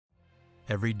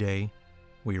Every day,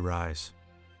 we rise,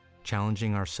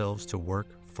 challenging ourselves to work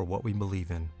for what we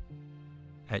believe in.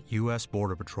 At U.S.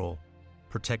 Border Patrol,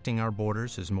 protecting our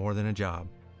borders is more than a job.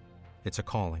 It's a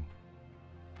calling.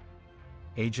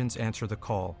 Agents answer the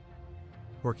call,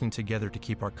 working together to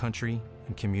keep our country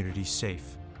and communities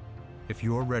safe. If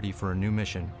you're ready for a new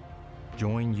mission,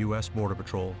 join U.S. Border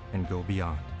Patrol and go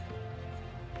beyond.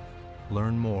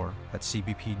 Learn more at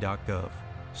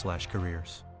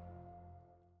cbp.gov/careers.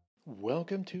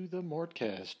 Welcome to the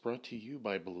Mortcast, brought to you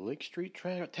by Blake Street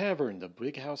Tavern, the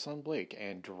Big House on Blake,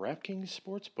 and DraftKings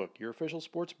Sportsbook, your official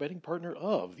sports betting partner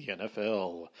of the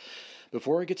NFL.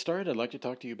 Before I get started, I'd like to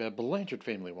talk to you about Blanchard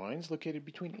Family Wines, located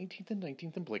between 18th and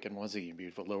 19th and Blake and Wazee,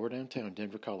 beautiful lower downtown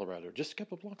Denver, Colorado, just a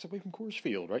couple of blocks away from Coors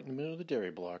Field, right in the middle of the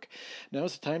dairy block.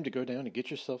 Now's the time to go down and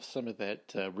get yourself some of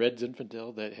that red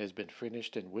Zinfandel that has been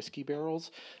finished in whiskey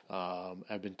barrels.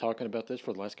 I've been talking about this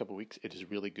for the last couple of weeks. It is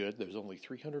really good. There's only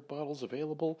 300 bottles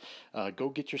available. Go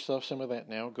get yourself some of that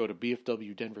now. Go to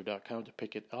bfwdenver.com to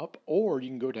pick it up, or you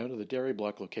can go down to the dairy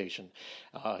block location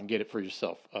and get it for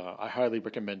yourself. I highly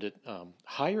recommend it.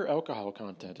 Higher alcohol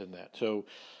content in that. So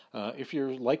if you're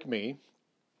like me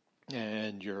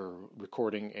and you're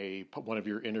recording one of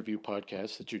your interview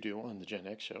podcasts that you do on the Gen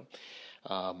X show,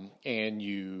 and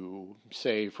you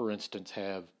say, for instance,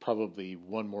 have probably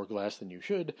one more glass than you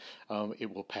should,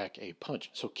 it will pack a punch.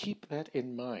 So keep that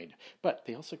in mind. But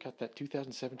they also got that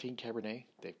 2017 Cabernet.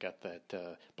 They've got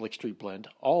that Blake Street blend.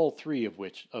 All three of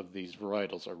these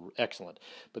varietals are excellent.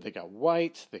 But they got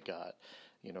whites, they got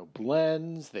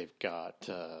blends, they've got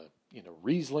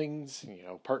Rieslings,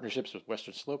 partnerships with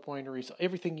Western Slope Wineries,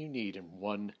 everything you need in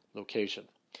one location.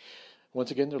 Once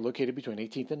again, they're located between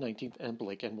 18th and 19th and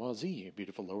Blake and Wazee,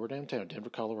 beautiful lower downtown Denver,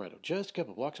 Colorado, just a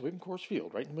couple blocks away from Coors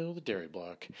Field, right in the middle of the dairy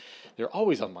block. They're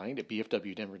always online at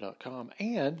bfwdenver.com,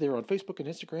 and they're on Facebook and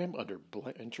Instagram under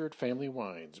Blanchard Family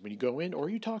Wines. When you go in or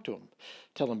you talk to them,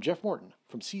 tell them Jeff Morton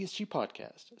from CSG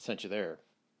Podcast sent you there.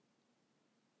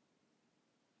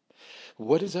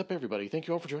 What is up, everybody? Thank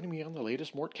you all for joining me on the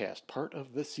latest Mortcast, part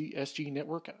of the CSG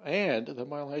Network and the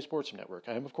Mile High Sports Network.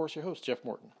 I am, of course, your host, Jeff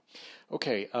Morton.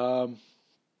 Okay,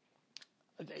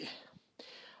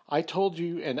 I told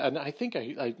you, and I think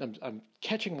I'm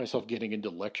catching myself getting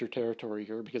into lecture territory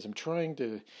here because I'm trying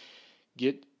to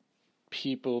get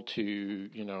people to,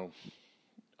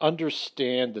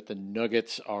 understand that the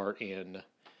Nuggets are in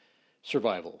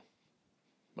survival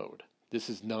mode. This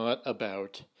is not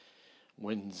about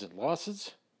wins and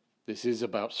losses. This is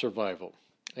about survival.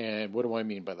 And what do I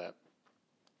mean by that?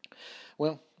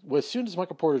 Well, as soon as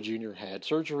Michael Porter Jr. had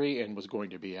surgery and was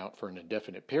going to be out for an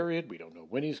indefinite period, we don't know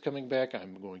when he's coming back.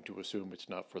 I'm going to assume it's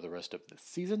not for the rest of the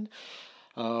season.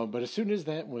 But as soon as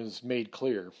that was made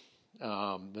clear,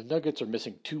 the Nuggets are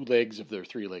missing two legs of their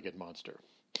three-legged monster.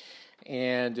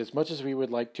 And as much as we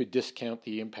would like to discount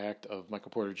the impact of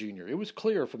Michael Porter Jr., it was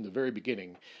clear from the very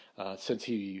beginning, since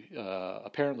he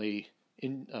apparently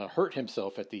hurt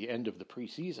himself at the end of the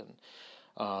preseason.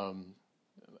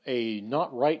 A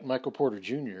not right Michael Porter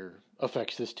Jr.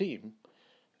 affects this team,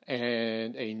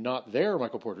 and a not there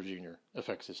Michael Porter Jr.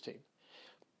 affects this team.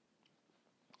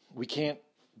 We can't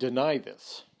deny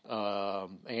this,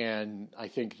 and I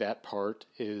think that part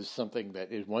is something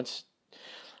that is once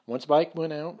Mike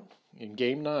went out in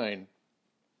Game 9,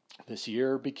 this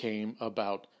year became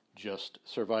about just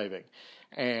surviving,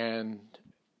 and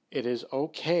it is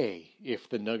okay if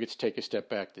the Nuggets take a step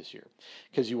back this year,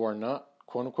 because you are not,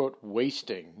 quote-unquote,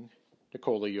 wasting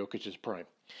Nikola Jokic's prime.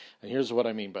 And here's what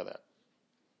I mean by that.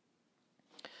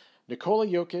 Nikola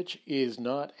Jokic is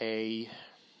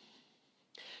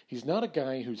he's not a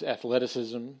guy whose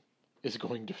athleticism is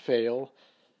going to fail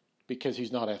because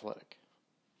he's not athletic,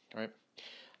 right?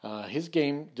 His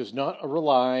game does not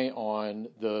rely on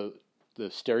the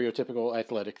stereotypical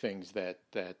athletic things that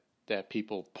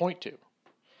people point to.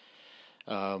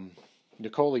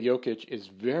 Nikola Jokic is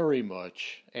very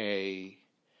much I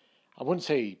wouldn't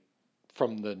say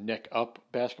from the neck up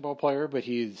basketball player, but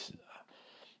he's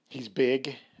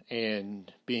big,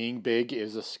 and being big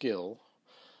is a skill.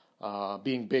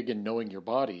 Being big and knowing your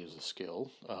body is a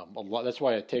skill. That's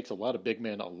why it takes a lot of big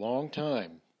men a long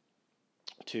time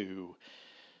to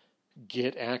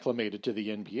get acclimated to the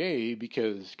NBA,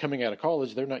 because coming out of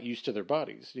college, they're not used to their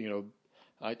bodies.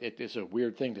 It's a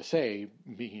weird thing to say,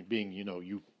 being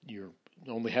you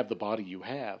only have the body you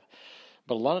have.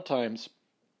 But a lot of times,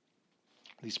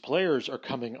 these players are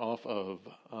coming off of,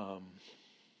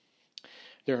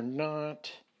 they're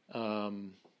not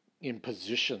in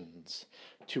positions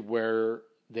to where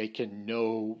they can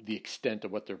know the extent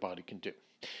of what their body can do.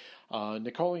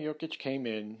 Nikola Jokic came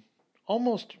in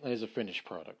almost as a finished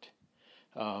product.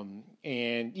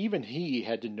 And even he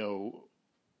had to know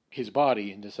his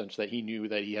body in the sense that he knew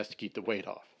that he has to keep the weight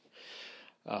off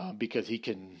because he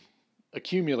can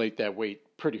accumulate that weight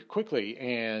pretty quickly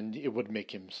and it would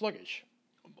make him sluggish.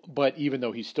 But even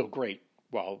though he's still great,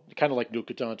 well, kind of like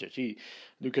Luka Doncic,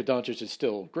 Luka Doncic is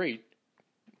still great,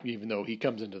 even though he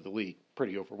comes into the league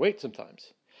pretty overweight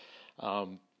sometimes.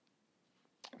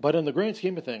 But in the grand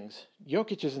scheme of things,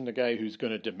 Jokic isn't the guy who's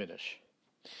going to diminish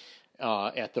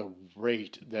at the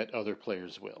rate that other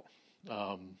players will.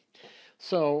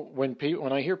 So when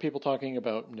I hear people talking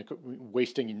about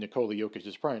wasting Nikola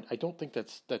Jokic's prime, I don't think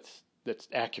that's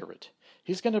accurate.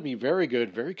 He's going to be very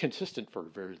good, very consistent for a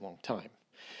very long time.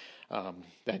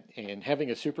 And having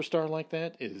a superstar like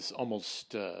that is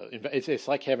almost it's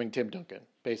like having Tim Duncan,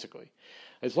 basically.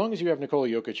 As long as you have Nikola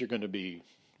Jokic, you're going to be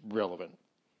relevant.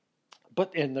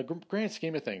 But in the grand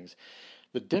scheme of things,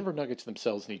 the Denver Nuggets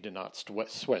themselves need to not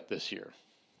sweat this year.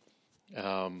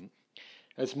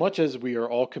 As much as we are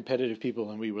all competitive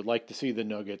people and we would like to see the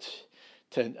Nuggets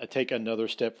take another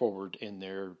step forward in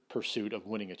their pursuit of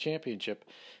winning a championship,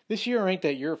 this year ain't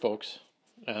that year, folks.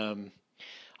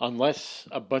 Unless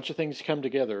a bunch of things come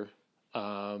together,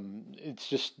 it's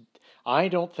just, I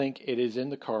don't think it is in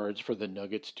the cards for the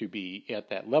Nuggets to be at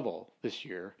that level this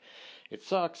year. It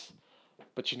sucks,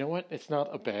 but you know what? It's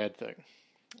not a bad thing.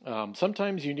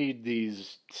 Sometimes you need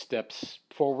these steps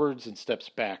forwards and steps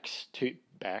backs.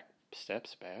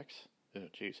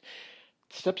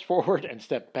 Steps forward and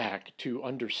step back to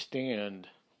understand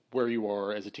where you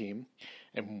are as a team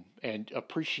and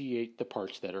appreciate the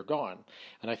parts that are gone.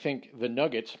 And I think the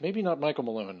Nuggets, maybe not Michael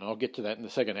Malone, I'll get to that in the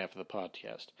second half of the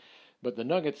podcast, but the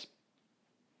Nuggets,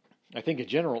 I think in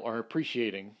general, are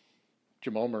appreciating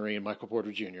Jamal Murray and Michael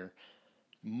Porter Jr.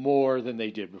 more than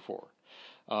they did before.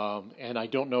 And I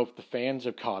don't know if the fans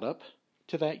have caught up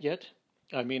to that yet.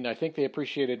 I mean, I think they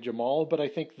appreciated Jamal, but I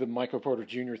think the Michael Porter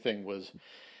Jr. thing was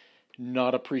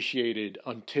not appreciated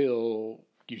until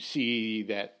you see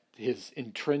that his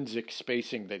intrinsic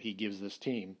spacing that he gives this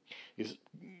team is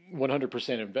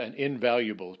 100%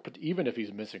 invaluable, but even if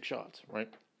he's missing shots, right?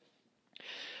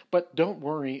 But don't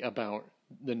worry about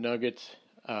the Nuggets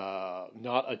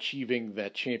not achieving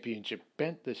that championship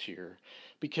bent this year,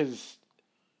 because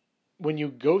when you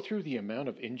go through the amount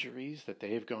of injuries that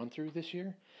they have gone through this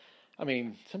year, I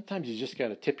mean, sometimes you just got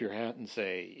to tip your hat and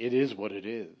say, it is what it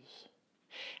is.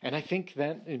 And I think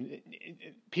that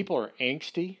people are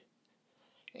angsty,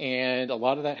 and a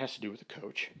lot of that has to do with the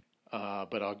coach.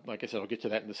 But like I said, I'll get to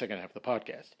that in the second half of the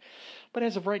podcast. But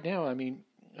as of right now, I mean,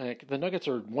 the Nuggets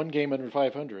are one game under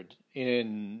 500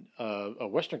 in a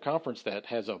Western Conference that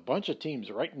has a bunch of teams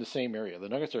right in the same area. The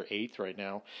Nuggets are 8th right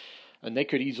now, and they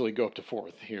could easily go up to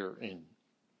 4th here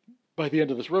by the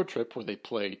end of this road trip, where they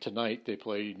play tonight. They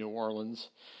play New Orleans,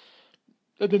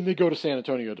 and then they go to San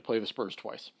Antonio to play the Spurs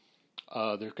twice.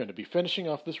 They're going to be finishing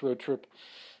off this road trip,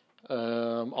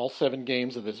 all 7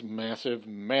 games of this massive,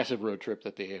 massive road trip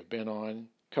that they have been on,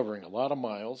 covering a lot of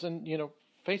miles, and,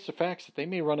 face the facts that they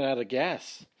may run out of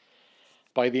gas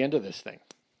by the end of this thing,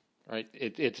 right?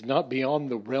 It's not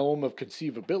beyond the realm of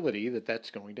conceivability that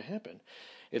that's going to happen.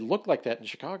 It looked like that in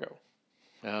Chicago.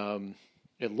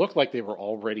 It looked like they were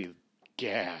already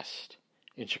gassed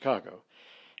in Chicago.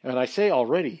 And I say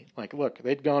already, like, look,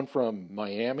 they'd gone from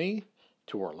Miami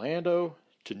to Orlando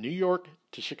to New York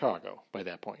to Chicago by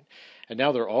that point. And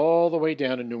now they're all the way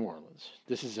down in New Orleans.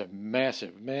 This is a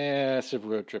massive, massive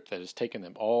road trip that has taken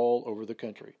them all over the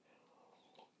country.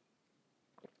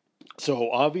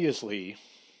 So obviously,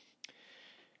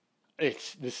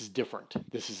 this is different.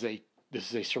 This is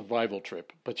a survival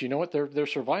trip. But you know what? Their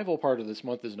survival part of this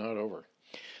month is not over.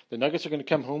 The Nuggets are going to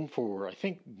come home for, I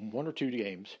think, 1 or 2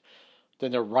 games.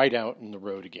 Then they're right out on the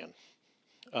road again.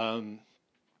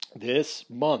 This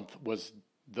month was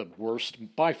the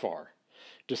worst by far.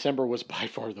 December was by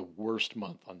far the worst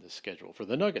month on this schedule for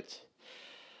the Nuggets.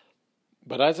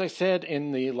 But as I said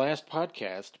in the last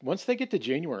podcast, once they get to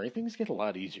January, things get a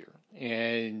lot easier.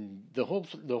 And the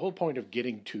whole point of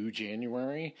getting to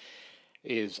January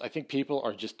is, I think people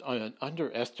are just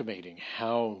underestimating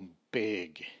how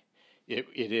big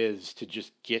it is to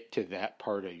just get to that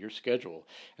part of your schedule,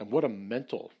 and what a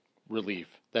mental relief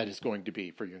that is going to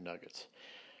be for your Nuggets.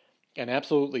 An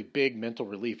absolutely big mental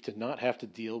relief to not have to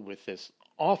deal with this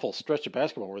awful stretch of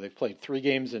basketball where they've played 3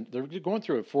 games and they're going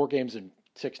through a 4 games and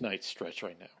 6 nights stretch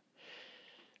right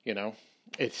now.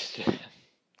 It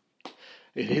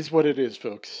is what it is,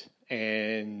 folks.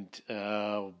 And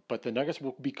but the Nuggets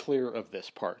will be clear of this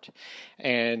part.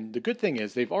 And the good thing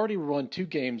is they've already won 2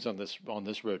 games on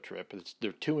this road trip.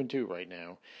 They're 2-2 right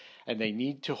now, and they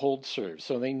need to hold serve.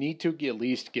 So they need to at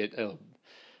least get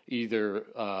either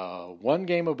one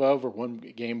game above or one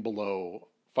game below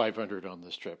 500 on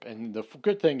this trip. And the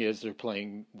good thing is they're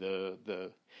playing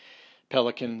the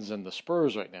Pelicans and the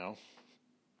Spurs right now,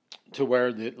 to where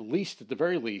at the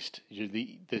very least,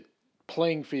 the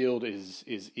playing field is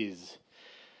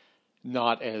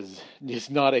not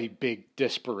a big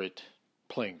disparate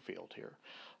playing field here,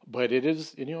 but it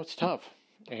is, it's tough,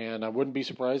 and I wouldn't be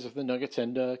surprised if the Nuggets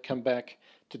come back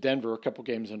to Denver a couple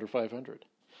games under 500.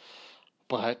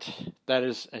 But that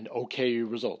is an okay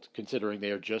result, considering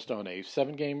they are just on a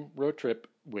 7-game road trip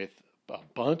with a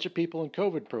bunch of people in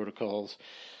COVID protocols,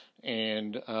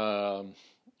 and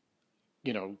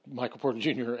Michael Porter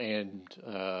Jr.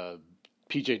 and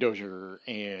P.J. Dozier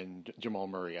and Jamal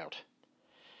Murray out.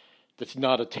 That's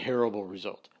not a terrible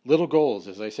result. Little goals,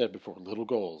 as I said before, little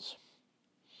goals.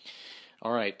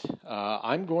 All right,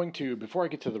 I'm going to, before I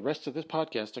get to the rest of this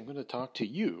podcast, I'm going to talk to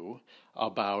you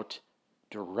about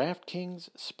DraftKings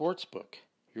Sportsbook.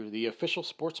 You're the official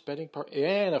sports betting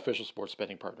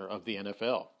partner of the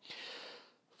NFL.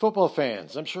 Football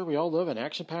fans, I'm sure we all love an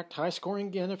action-packed,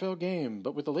 high-scoring NFL game,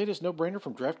 but with the latest no-brainer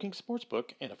from DraftKings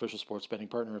Sportsbook, an official sports betting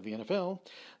partner of the NFL,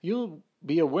 you'll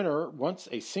be a winner once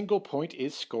a single point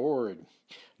is scored.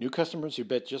 New customers who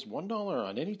bet just $1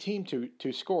 on any team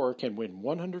to score can win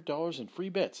 $100 in free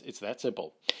bets. It's that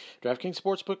simple. DraftKings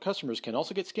Sportsbook customers can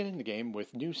also get skin in the game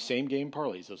with new same-game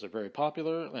parlays. Those are very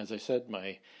popular. As I said,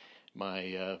 my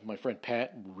friend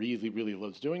Pat really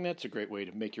loves doing that. It's a great way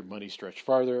to make your money stretch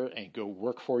farther and go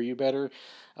work for you better.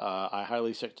 I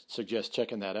highly suggest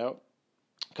checking that out.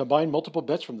 Combine multiple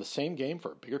bets from the same game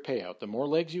for a bigger payout. The more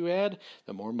legs you add,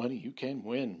 the more money you can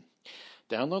win.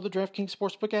 Download the DraftKings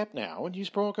Sportsbook app now and use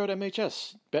promo code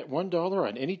MHS. Bet $1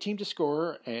 on any team to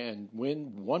score and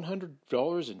win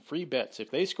 $100 in free bets.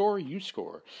 If they score, you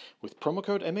score. With promo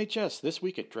code MHS this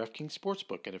week at DraftKings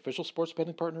Sportsbook, an official sports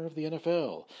betting partner of the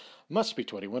NFL. Must be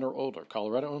 21 or older.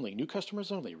 Colorado only. New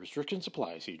customers only. Restrictions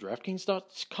apply. See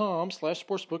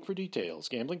DraftKings.com/sportsbook for details.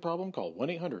 Gambling problem? Call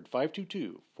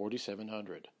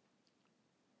 1-800-522-4700.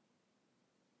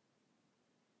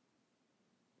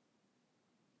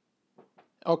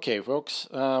 Okay, folks.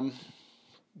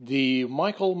 The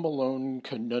Michael Malone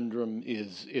conundrum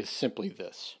is simply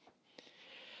this.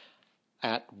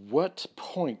 At what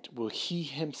point will he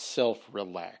himself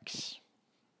relax?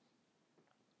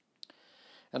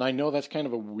 And I know that's kind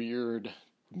of a weird,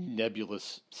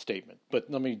 nebulous statement, but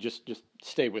let me just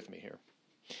stay with me here.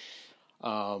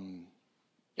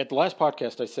 At the last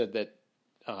podcast, I said that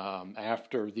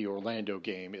after the Orlando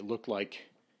game, it looked like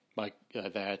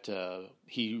that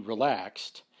he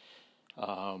relaxed,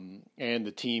 and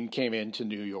the team came into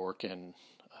New York and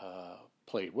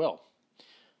played well.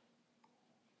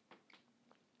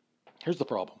 Here's the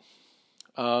problem: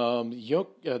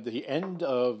 the end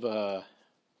of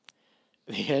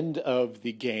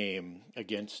the game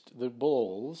against the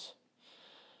Bulls,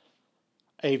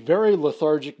 a very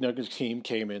lethargic Nuggets team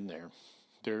came in there.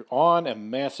 They're on a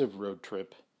massive road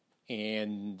trip.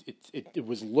 And it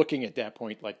was looking at that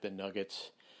point like the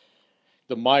Nuggets,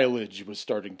 the mileage was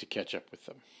starting to catch up with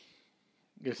them.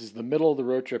 This is the middle of the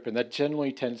road trip, and that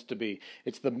generally tends to be,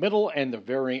 it's the middle and the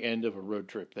very end of a road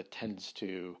trip that tends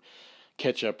to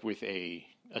catch up with a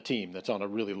team that's on a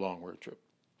really long road trip.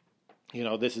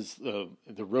 This is the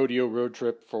rodeo road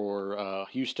trip for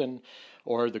Houston,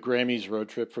 or the Grammys road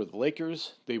trip for the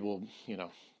Lakers. They will,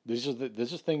 These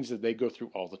are things that they go through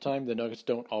all the time. The Nuggets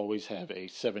don't always have a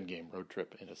 7-game road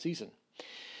trip in a season.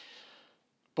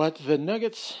 But the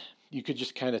Nuggets, you could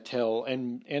just kind of tell,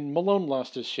 and Malone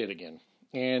lost his shit again.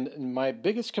 And my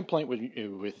biggest complaint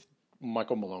with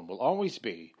Michael Malone will always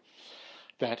be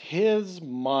that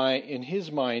in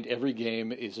his mind, every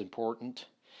game is important.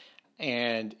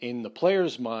 And in the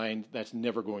player's mind, that's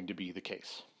never going to be the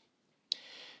case.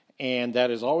 And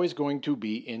that is always going to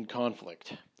be in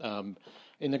conflict.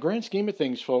 In the grand scheme of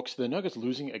things, folks, the Nuggets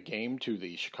losing a game to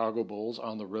the Chicago Bulls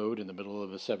on the road in the middle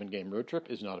of a 7-game road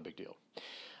trip is not a big deal.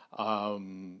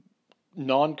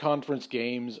 Non-conference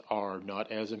games are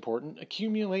not as important.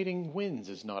 Accumulating wins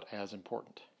is not as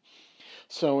important.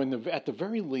 So at the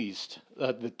very least,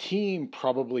 the team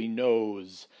probably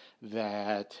knows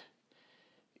that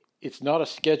it's not a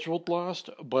scheduled loss,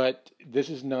 but this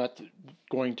is not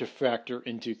going to factor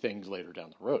into things later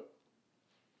down the road.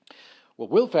 What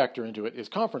will factor into it is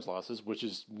conference losses, which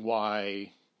is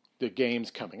why the games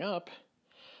coming up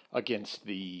against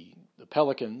the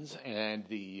Pelicans and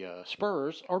the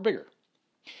Spurs are bigger.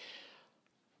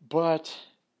 But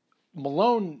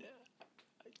Malone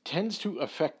tends to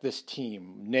affect this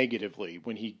team negatively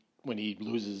when he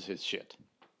loses his shit.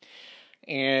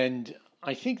 And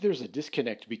I think there's a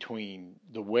disconnect between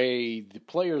the way the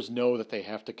players know that they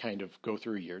have to kind of go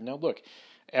through a year. Now, look,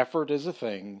 effort is a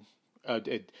thing.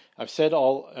 I've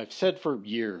said for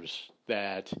years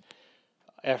that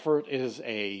effort is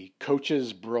a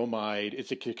coach's bromide.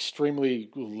 It's an extremely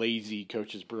lazy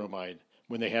coach's bromide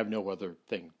when they have no other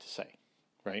thing to say,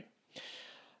 right?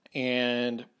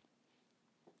 And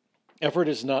effort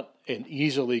is not an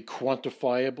easily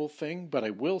quantifiable thing, but I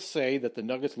will say that the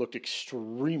Nuggets looked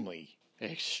extremely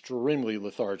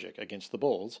lethargic against the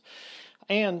Bulls,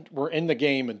 and were in the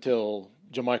game until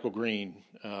JaMychal Green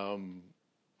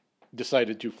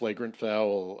decided to flagrant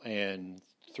foul and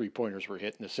 3-pointers were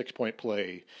hit, and the 6-point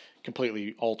play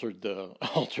completely altered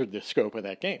the scope of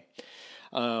that game.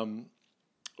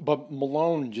 But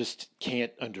Malone just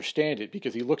can't understand it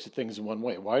because he looks at things in one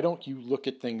way. Why don't you look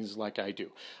at things like I do?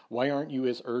 Why aren't you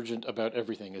as urgent about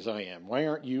everything as I am? Why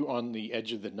aren't you on the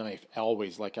edge of the knife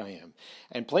always like I am?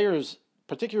 And players,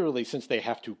 particularly since they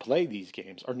have to play these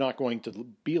games, are not going to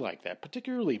be like that.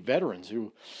 Particularly veterans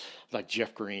who, like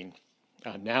Jeff Green,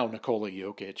 now Nikola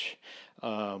Jokic,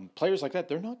 players like that.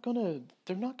 They're not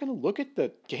gonna look at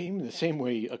the game the same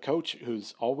way a coach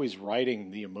who's always riding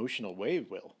the emotional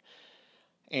wave will.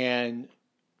 And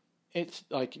it's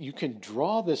like you can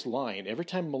draw this line. Every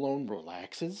time Malone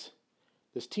relaxes,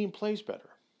 this team plays better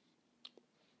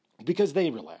because they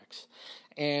relax.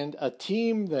 And a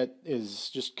team that is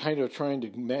just kind of trying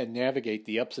to navigate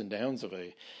the ups and downs of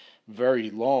a very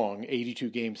long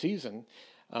 82-game season,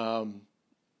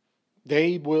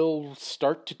 they will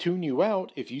start to tune you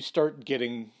out if you start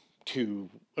getting too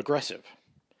aggressive.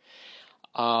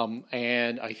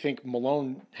 And I think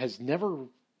Malone has never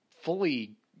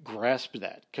fully grasped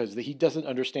that because he doesn't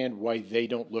understand why they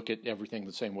don't look at everything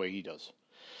the same way he does.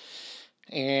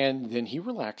 And then he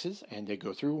relaxes and they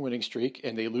go through a winning streak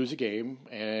and they lose a game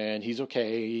and he's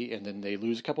okay. And then they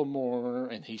lose a couple more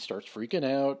and he starts freaking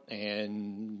out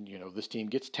and, this team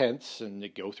gets tense and they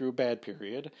go through a bad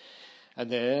period.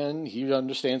 And then he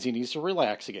understands he needs to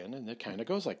relax again, and it kind of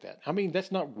goes like that. I mean,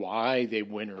 that's not why they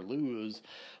win or lose,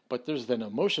 but there's an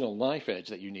emotional knife edge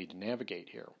that you need to navigate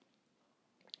here.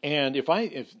 And if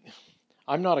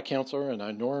I'm not a counselor,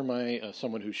 and nor am I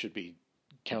someone who should be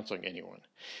counseling anyone,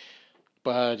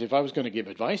 but if I was going to give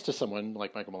advice to someone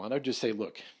like Michael Malone, I'd just say,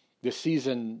 look, this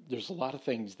season there's a lot of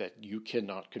things that you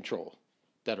cannot control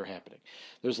that are happening.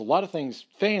 There's a lot of things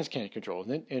fans can't control,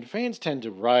 and fans tend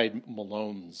to ride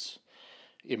Malone's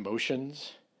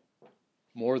emotions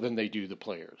more than they do the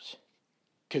players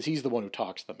because he's the one who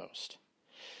talks the most.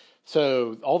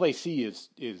 So all they see is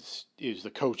the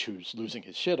coach who's losing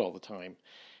his shit all the time,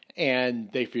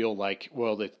 and they feel like,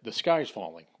 well, the sky's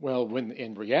falling. Well, when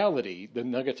in reality the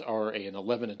Nuggets are an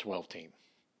 11-12 team,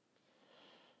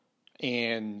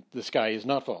 and the sky is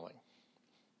not falling,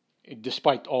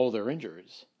 despite all their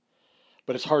injuries.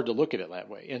 But it's hard to look at it that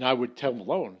way. And I would tell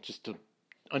Malone just to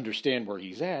understand where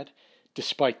he's at,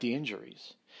 despite the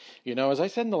injuries. As I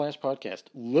said in the last podcast,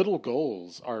 little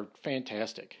goals are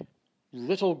fantastic.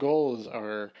 Little goals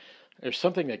are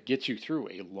something that gets you through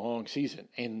a long season.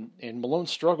 And Malone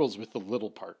struggles with the little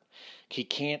part. He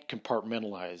can't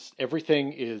compartmentalize.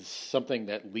 Everything is something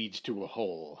that leads to a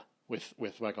hole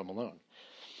with Michael Malone.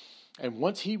 And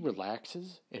once he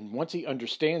relaxes and once he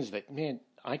understands that, man,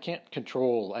 I can't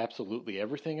control absolutely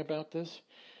everything about this,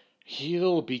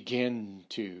 he'll begin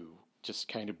to just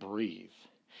kind of breathe.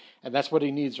 And that's what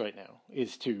he needs right now,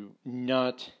 is to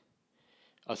not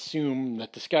assume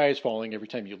that the sky is falling every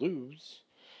time you lose,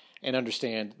 and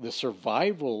understand the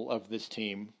survival of this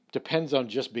team depends on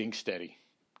just being steady.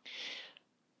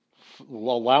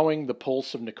 Allowing the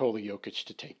pulse of Nikola Jokic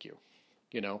to take you.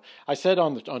 I said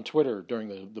on Twitter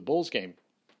during the Bulls game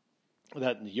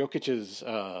that Jokic's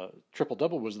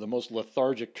triple-double was the most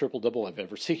lethargic triple-double I've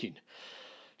ever seen.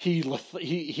 He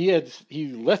lethargied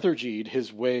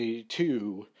his way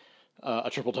to a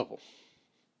triple-double.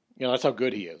 That's how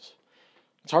good he is.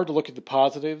 It's hard to look at the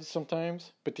positives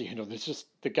sometimes, but there's just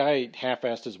the guy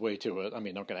half-assed his way to it. I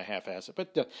mean, not going to half-ass it,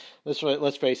 but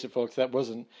let's face it, folks. That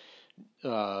wasn't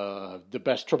the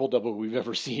best triple-double we've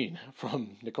ever seen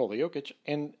from Nikola Jokic,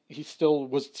 and he still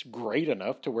was great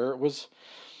enough to where it was,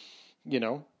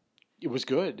 it was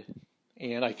good.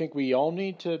 And I think we all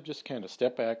need to just kind of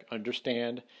step back,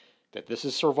 understand that this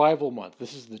is survival month.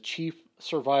 This is the chief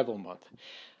survival month.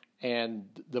 And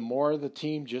the more the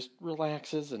team just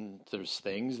relaxes and there's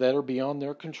things that are beyond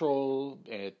their control,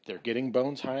 and they're getting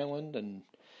Bones Highland and,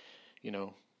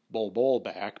 Bol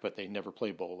back, but they never play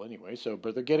Bol anyway.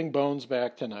 But they're getting Bones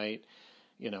back tonight.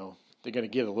 They're going to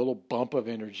get a little bump of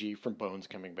energy from Bones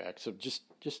coming back. So just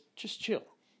chill.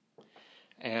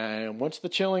 And once the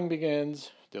chilling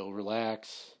begins, they'll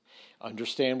relax.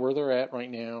 understand where they're at right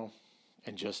now,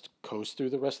 and just coast through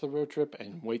the rest of the road trip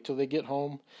and wait till they get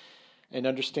home and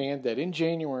understand that in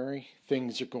January,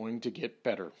 things are going to get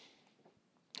better.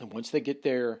 And once they get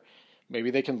there, maybe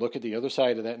they can look at the other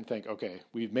side of that and think, okay,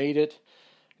 we've made it.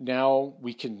 Now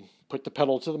we can put the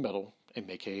pedal to the metal and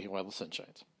make hay while the sun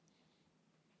shines.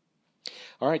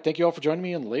 All right, thank you all for joining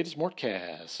me on the latest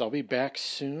Mortcast. I'll be back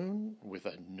soon with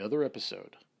another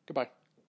episode. Goodbye.